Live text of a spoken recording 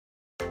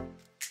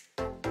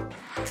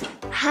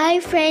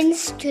Hi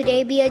friends,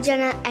 today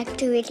Biyajana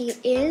activity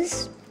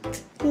is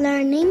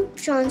learning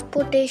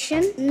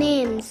transportation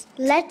names.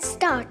 Let's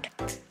start.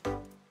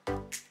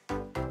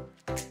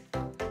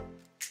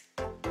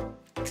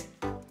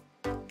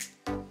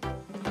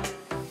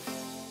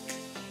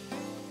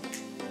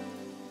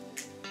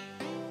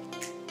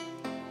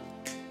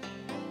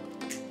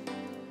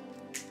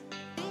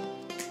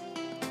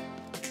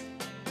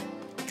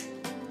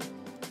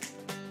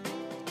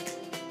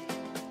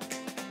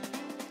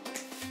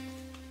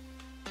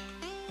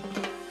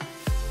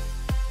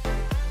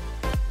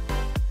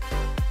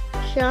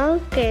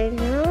 Sunken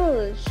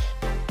nose.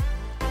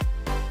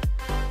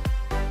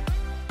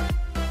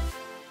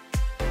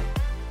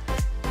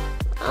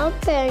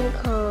 Open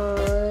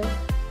cone.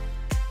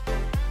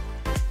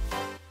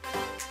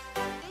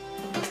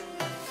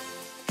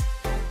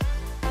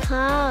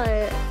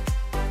 Car.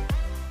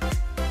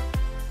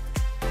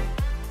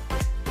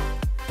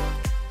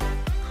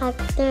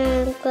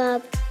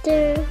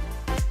 Helicopter.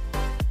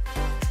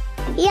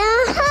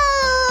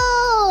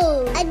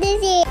 Yahoo! I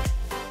did it.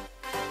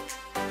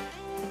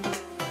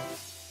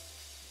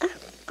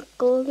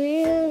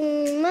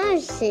 Korean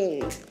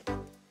machine.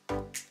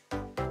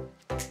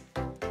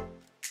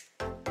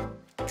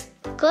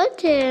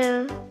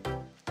 Cutter.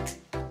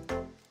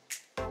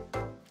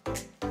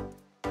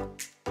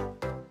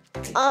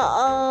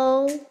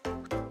 Uh-oh.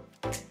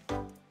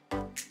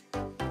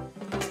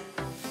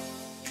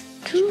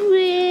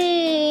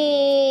 Train.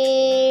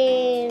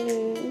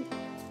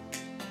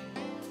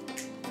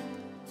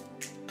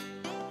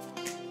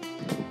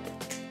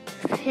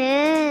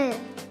 Fan.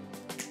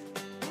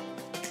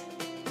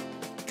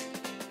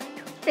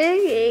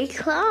 A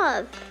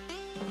cloth.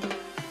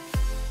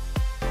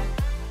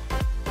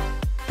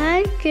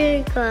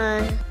 Hiking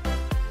class.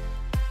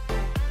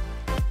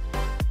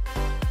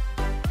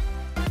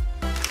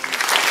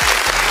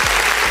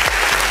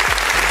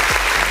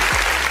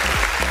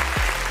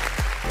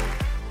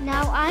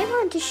 Now I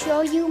want to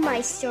show you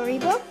my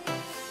storybook.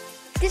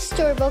 This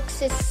storybook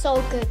is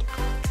so good.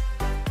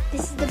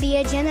 This is the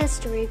Biyajana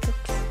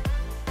storybooks.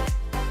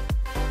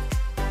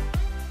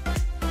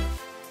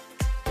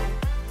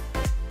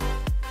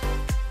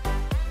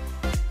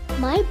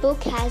 My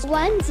book has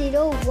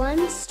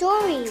 101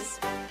 stories.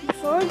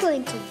 Before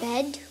going to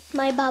bed,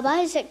 my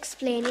Baba is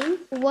explaining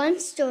one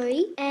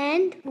story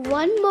and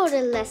one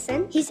moral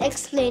lesson. He's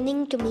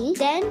explaining to me.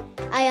 Then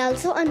I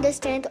also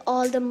understand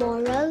all the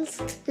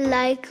morals,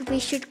 like we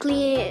should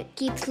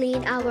keep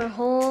clean our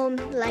home,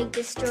 like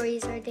the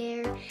stories are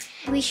there.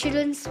 We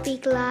shouldn't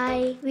speak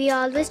lie. We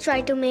always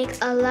try to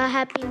make Allah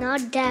happy,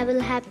 not devil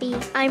happy.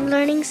 I'm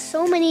learning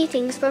so many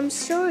things from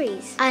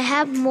stories. I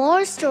have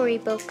more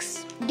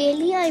storybooks.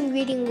 Daily I'm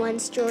reading one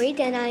story,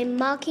 then I'm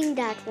marking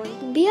that one.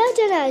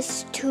 Biyajana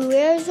is 2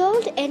 years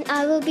old and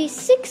I will be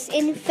 6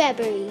 in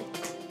February.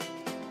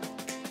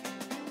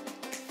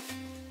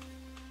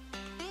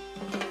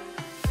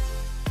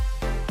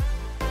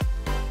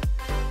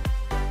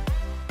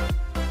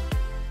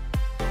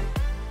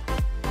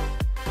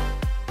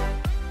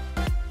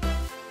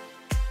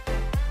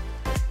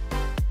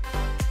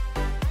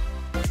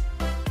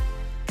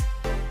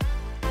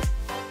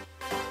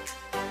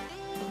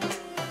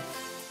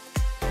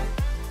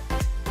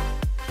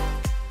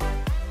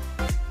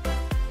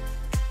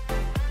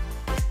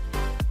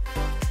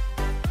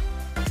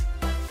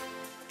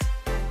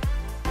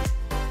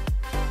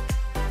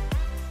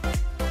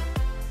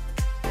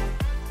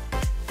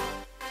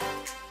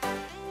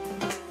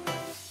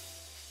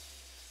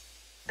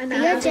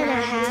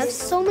 Biyajana have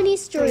so many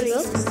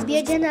storybooks.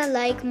 Biyajana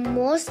like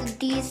most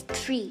these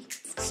 3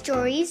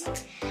 stories,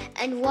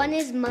 and one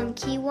is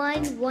monkey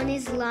one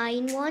is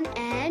lion one,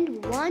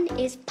 and one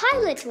is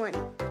pilot one.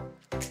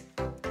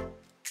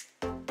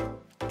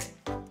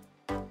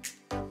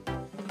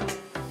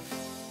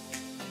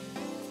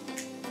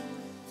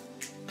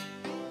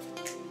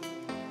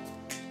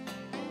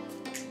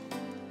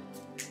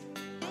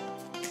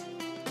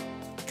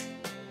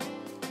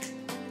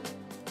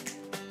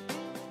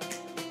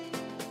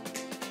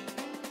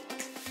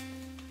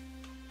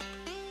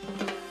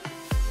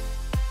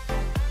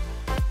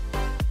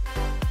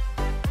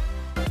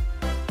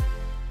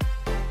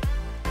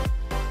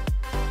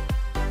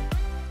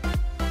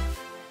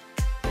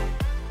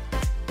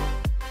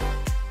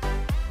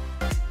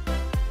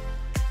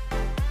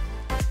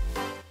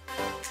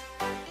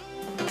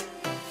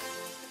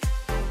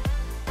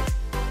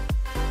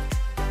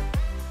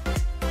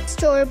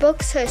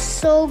 Storybooks are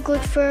so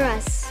good for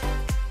us.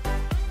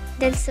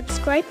 Then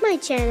subscribe my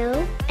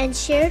channel and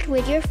share it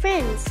with your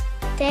friends.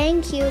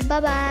 Thank you.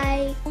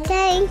 Bye-bye.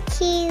 Thank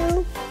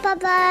you.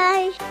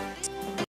 Bye-bye.